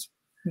loans.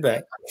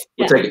 But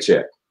we'll take a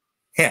check.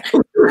 Yeah.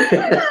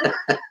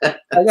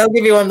 I'll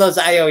give you one of those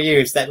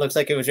IOUs that looks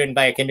like it was written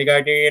by a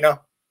kindergartner, you know?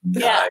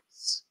 Yeah.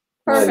 Nice.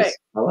 Perfect. Nice.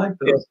 I like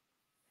this.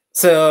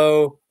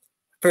 So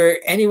for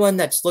anyone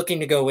that's looking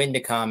to go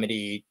into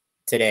comedy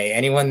today,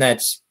 anyone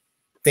that's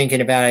thinking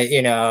about it,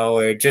 you know,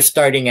 or just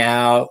starting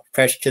out,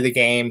 fresh to the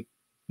game,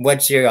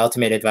 what's your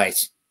ultimate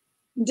advice?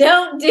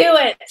 Don't do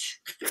it.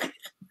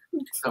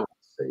 Don't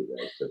say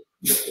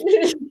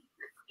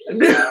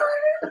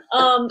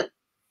that.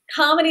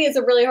 Comedy is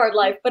a really hard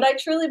life, but I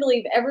truly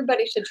believe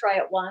everybody should try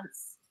it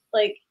once.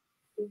 Like,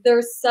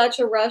 there's such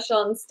a rush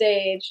on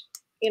stage,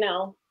 you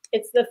know,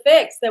 it's the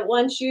fix that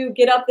once you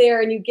get up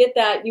there and you get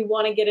that, you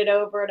want to get it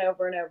over and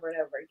over and over and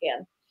over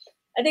again.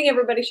 I think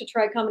everybody should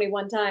try comedy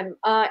one time.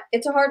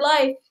 It's a hard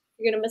life.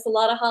 You're going to miss a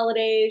lot of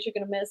holidays. You're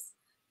going to miss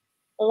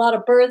a lot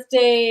of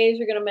birthdays.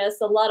 You're going to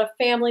miss a lot of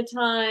family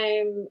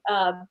time,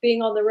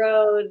 being on the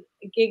road,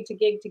 gig to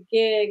gig to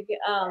gig.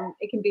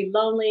 It can be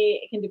lonely.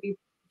 It can be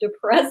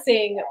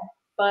depressing,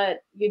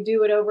 but you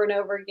do it over and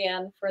over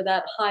again for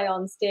that high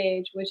on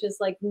stage, which is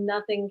like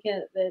nothing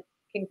that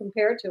can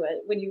compare to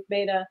it when you've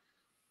made a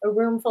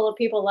room full of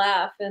people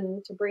laugh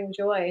and to bring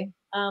joy.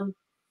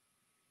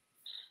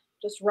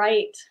 Just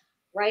write,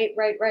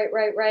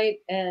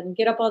 and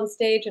get up on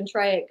stage and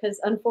try it. Because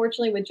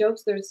unfortunately with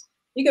jokes,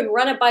 you can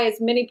run it by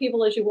as many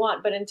people as you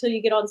want, but until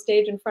you get on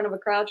stage in front of a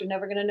crowd, you're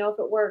never going to know if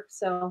it works.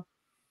 So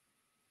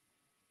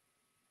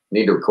you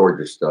need to record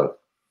your stuff.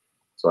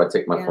 So I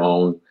take my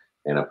phone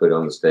and I put it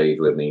on the stage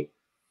with me.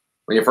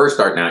 When you're first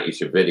starting out, you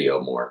should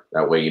video more.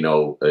 That way you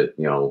know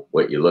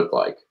what you look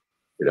like,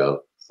 you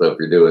know. So if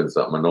you're doing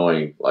something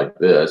annoying like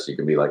this, you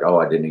can be like, oh,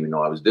 I didn't even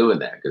know I was doing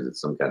that because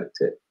it's some kind of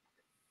tick.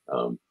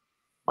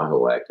 My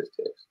whole act is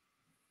ticks.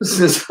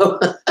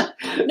 But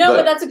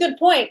that's a good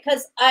point,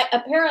 because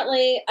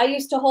I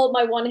used to hold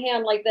my one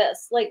hand like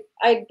this. Like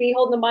I'd be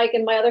holding the mic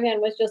and my other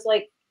hand was just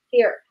like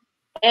here.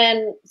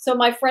 And so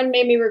my friend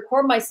made me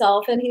record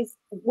myself, and he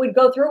would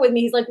go through it with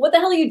me. He's like, "What the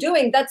hell are you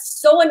doing? That's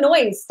so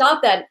annoying.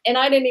 Stop that." And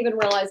I didn't even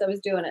realize I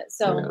was doing it.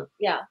 So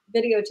yeah,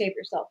 videotape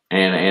yourself.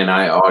 And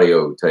I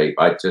audio tape.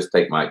 I just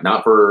take my,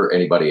 not for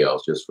anybody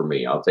else, just for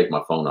me. I'll take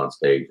my phone on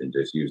stage and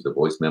just use the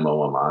voice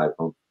memo on my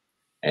iPhone.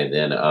 And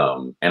then,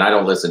 and I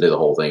don't listen to the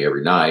whole thing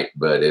every night,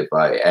 but if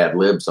I ad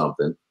lib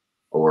something,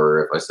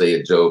 or if I say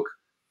a joke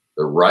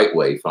the right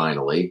way,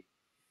 finally,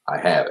 I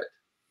have it.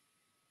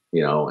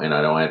 You know, and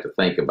I don't have to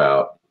think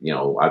about, you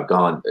know, I've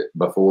gone,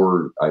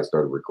 before I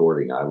started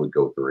recording, I would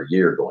go through a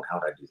year going, how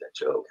did I do that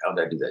joke? How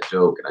did I do that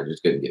joke? And I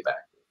just couldn't get back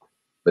to it.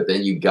 But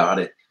then you got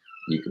it.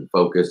 You can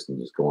focus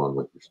and just go on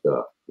with your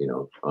stuff, you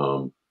know.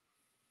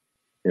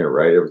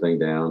 Write everything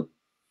down,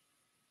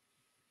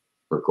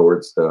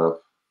 record stuff,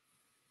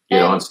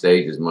 get on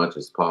stage as much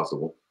as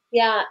possible.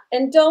 Yeah.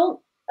 And don't,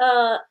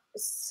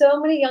 so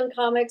many young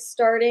comics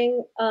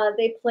starting,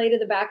 they play to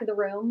the back of the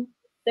room.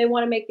 They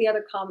want to make the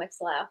other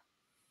comics laugh.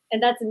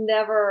 And that's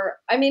never,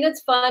 I mean,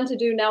 it's fun to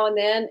do now and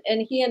then.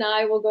 And he and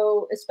I will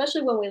go,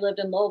 especially when we lived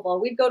in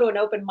Louisville, we'd go to an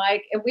open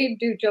mic and we'd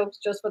do jokes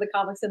just for the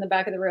comics in the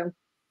back of the room,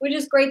 which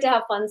is great to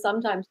have fun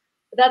sometimes.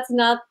 But that's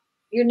not,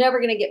 you're never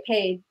going to get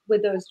paid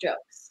with those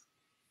jokes.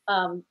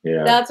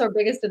 That's our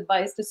biggest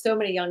advice to so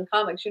many young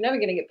comics. You're never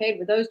going to get paid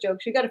with those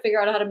jokes. You got to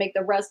figure out how to make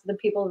the rest of the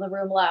people in the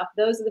room laugh.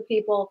 Those are the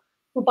people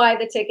who buy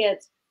the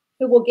tickets,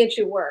 who will get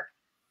you work.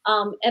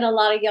 And a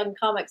lot of young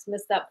comics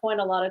miss that point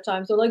a lot of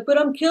times. They're like, but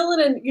I'm killing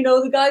it. You know,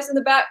 the guys in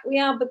the back.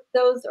 Yeah, but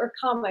those are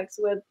comics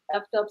with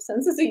effed up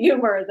senses of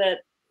humor. That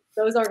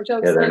those aren't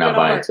jokes. Yeah, they're not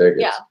buying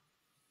tickets. Yeah.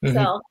 Mm-hmm.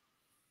 So,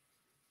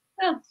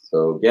 yeah.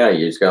 So, yeah,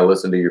 you just got to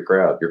listen to your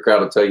crowd. Your crowd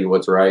will tell you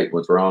what's right,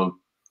 what's wrong.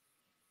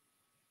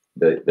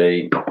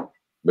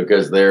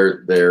 Because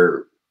they're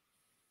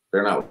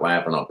not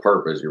laughing on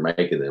purpose. You're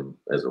making them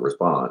as a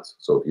response.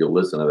 So if you'll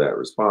listen to that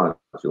response,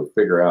 you'll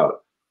figure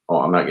out, oh,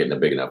 I'm not getting a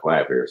big enough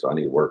laugh here, so I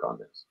need to work on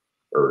this,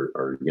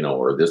 or you know,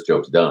 or this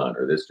joke's done,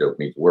 or this joke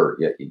needs work.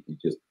 Yeah, you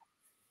just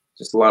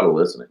a lot of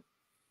listening,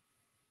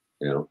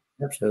 you know.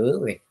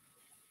 Absolutely.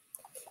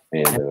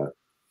 And I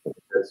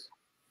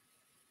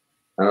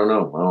don't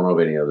know of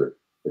any other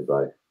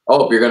advice.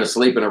 Oh, if you're going to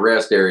sleep in a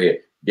rest area,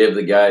 give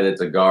the guy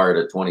that's a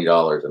guard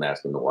 $20 and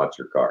ask him to watch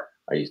your car.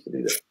 I used to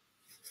do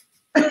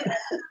that.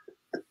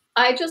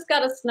 I just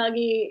got a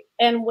Snuggie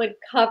and would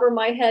cover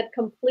my head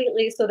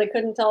completely so they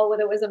couldn't tell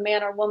whether it was a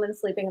man or woman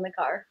sleeping in the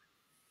car.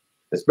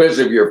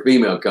 Especially if you're a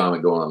female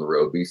comic going on the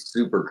road, be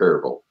super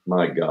careful.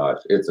 My gosh,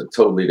 it's a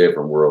totally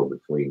different world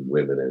between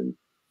women and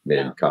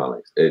men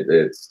comics.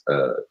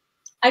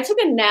 I took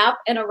a nap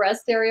in a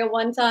rest area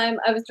one time.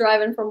 I was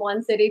driving from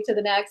one city to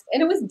the next,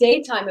 and it was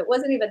daytime. It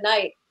wasn't even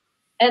night.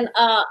 And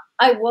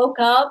I woke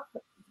up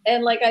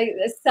and like I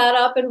sat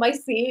up in my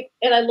seat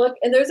and I look,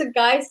 and there's a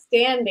guy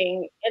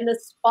standing in the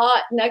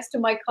spot next to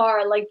my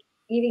car, like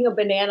eating a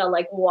banana,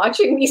 like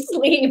watching me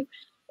sleep.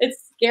 It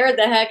scared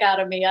the heck out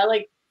of me.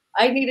 I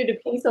needed to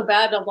pee so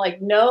bad. And I'm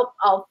like, nope,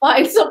 I'll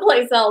find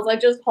someplace else. I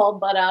just hauled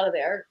butt out of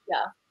there.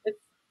 Yeah,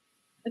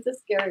 it's a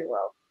scary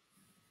world.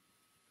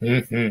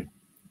 Mm-hmm.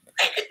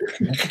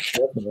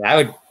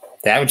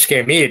 That would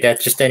scare me to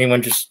death. Just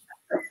anyone just.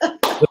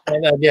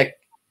 That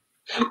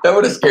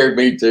would have scared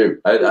me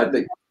too. I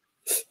think,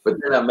 but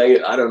then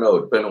I don't know,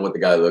 depending on what the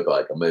guy looked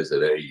like. I may have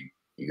said, hey,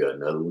 you got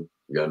another one?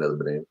 You got another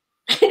banana?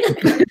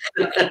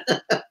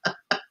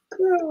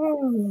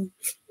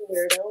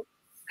 Weirdo.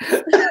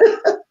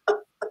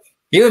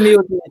 You and me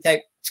would be the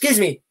type, excuse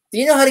me, do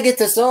you know how to get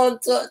to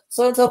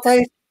so-and-so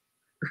place?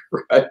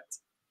 Right.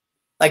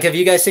 Like, have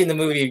you guys seen the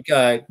movie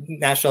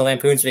National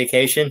Lampoon's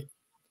Vacation?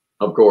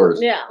 Of course.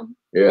 Yeah.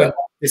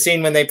 The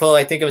scene when they pull,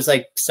 I think it was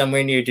like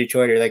somewhere near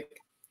Detroit or like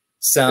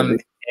some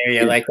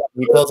area, like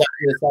he pulls up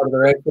to the side of the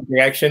road for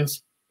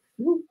directions.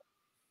 And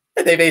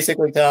they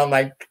basically tell him,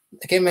 like,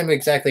 I can't remember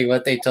exactly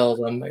what they told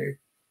him or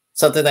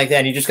something like that.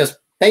 And he just goes,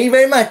 thank you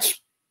very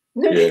much.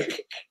 Yeah.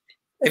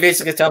 They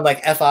basically tell him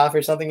like F off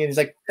or something. And he's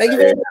like, thank you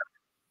very much.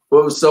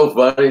 What was so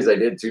funny is they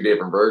did two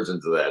different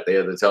versions of that. They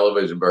had the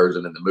television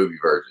version and the movie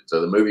version. So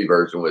the movie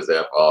version was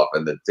F off,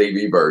 and the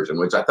TV version,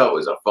 which I thought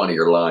was a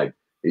funnier line.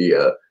 He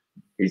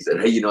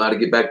said, hey, you know how to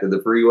get back to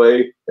the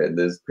freeway? And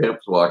this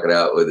pimp's walking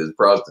out with his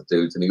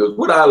prostitutes. And he goes,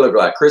 what do I look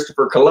like?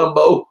 Christopher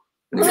Columbo?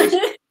 And he goes,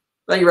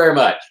 thank you very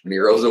much. And he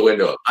rolls the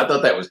window up. I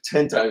thought that was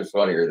 10 times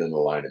funnier than the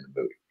line in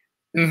the movie.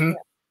 Mm-hmm.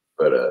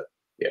 But,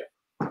 yeah.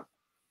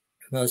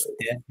 Most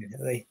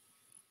definitely.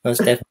 Most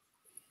definitely.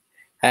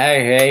 All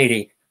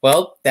righty.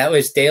 Well, that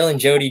was Dale and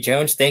Jodi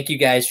Jones. Thank you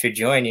guys for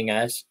joining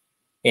us.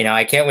 You know,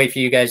 I can't wait for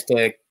you guys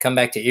to come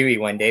back to Erie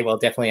one day. We'll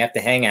definitely have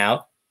to hang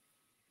out.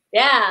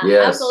 Yeah,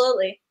 yes.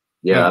 Absolutely.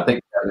 Yeah, I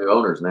think they have new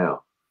owners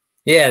now.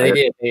 Yeah, they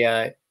did.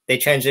 They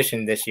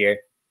transitioned this year.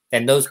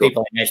 And those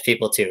people are nice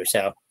people too.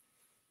 So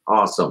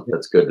awesome.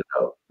 That's good to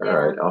know. All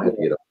right. I'll hit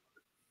you up.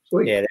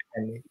 Sweet. Yeah,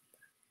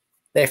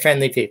 they're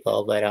friendly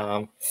people. But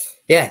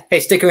yeah. Hey,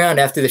 stick around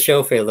after the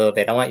show for a little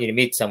bit. I want you to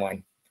meet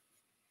someone.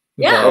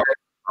 Yeah. Okay.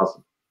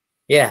 Awesome.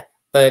 Yeah.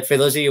 But for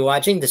those of you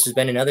watching, this has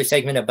been another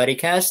segment of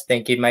Buddycast.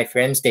 Thank you to my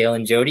friends, Dale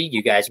and Jodi.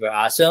 You guys were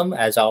awesome,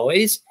 as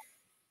always.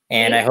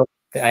 and I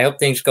hope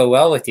things go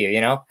well with you.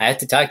 You know, I have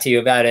to talk to you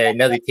about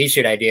another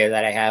T-shirt idea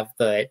that I have,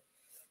 but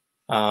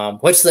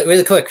what's the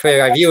really quick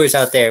for our viewers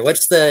out there?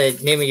 What's the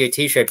name of your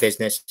T-shirt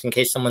business in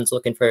case someone's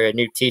looking for a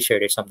new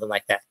T-shirt or something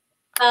like that?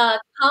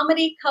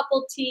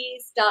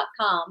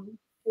 comedycoupletees.com.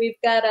 We've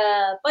got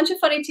a bunch of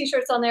funny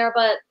T-shirts on there,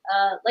 but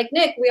like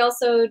Nick, we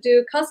also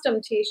do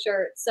custom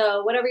T-shirts.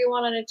 So whatever you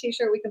want on a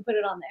T-shirt, we can put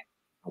it on there.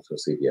 I'll go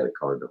see if you had a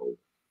card to hold.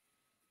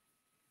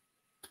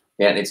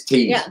 Yeah, and it's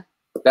tees. Yeah.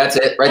 That's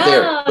it right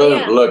there. Boom.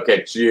 Yeah. Look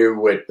at you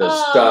with the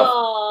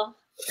stuff.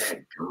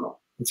 Come on.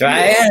 That's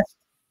right.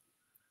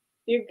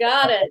 You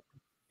got it.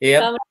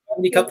 Yep.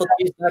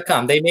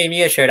 comedycoupletees.com. They made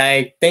me a shirt.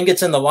 I think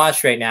it's in the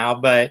wash right now,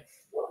 but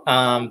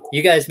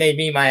you guys made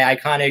me my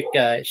iconic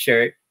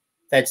shirt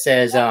that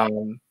says hide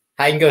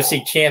and go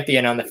seek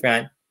champion on the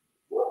front,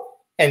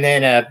 and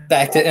then on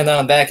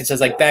the back it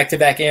says like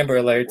back-to-back Amber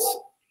Alerts.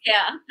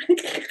 Yeah.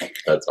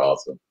 That's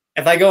awesome.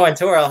 If I go on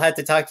tour, I'll have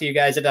to talk to you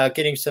guys about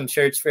getting some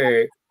shirts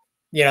for,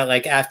 you know,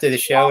 like after the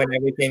show and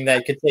everything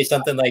that could say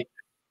something like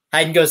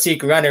hide and go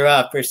seek runner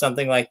up or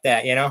something like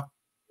that, you know?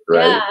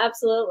 Right. Yeah,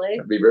 absolutely.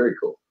 That'd be very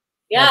cool.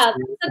 Yeah,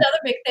 Absolutely. that's another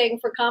big thing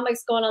for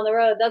comics going on the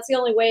road. That's the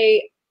only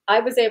way I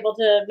was able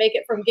to make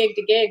it from gig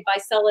to gig, by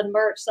selling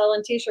merch,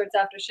 selling T-shirts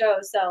after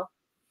shows. So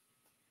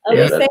I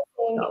was thinking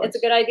it's a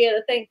good idea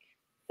to think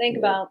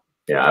about.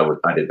 Yeah,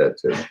 I did that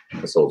too.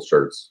 I sold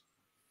shirts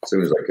as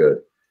soon as I could.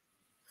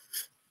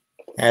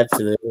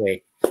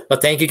 Absolutely. Well,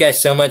 thank you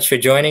guys so much for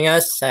joining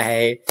us.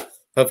 I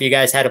hope you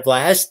guys had a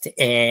blast,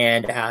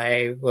 and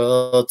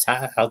I'll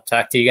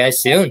talk to you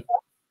guys soon.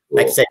 Cool.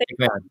 Like I said,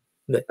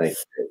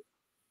 Thanks.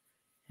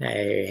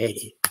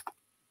 hey.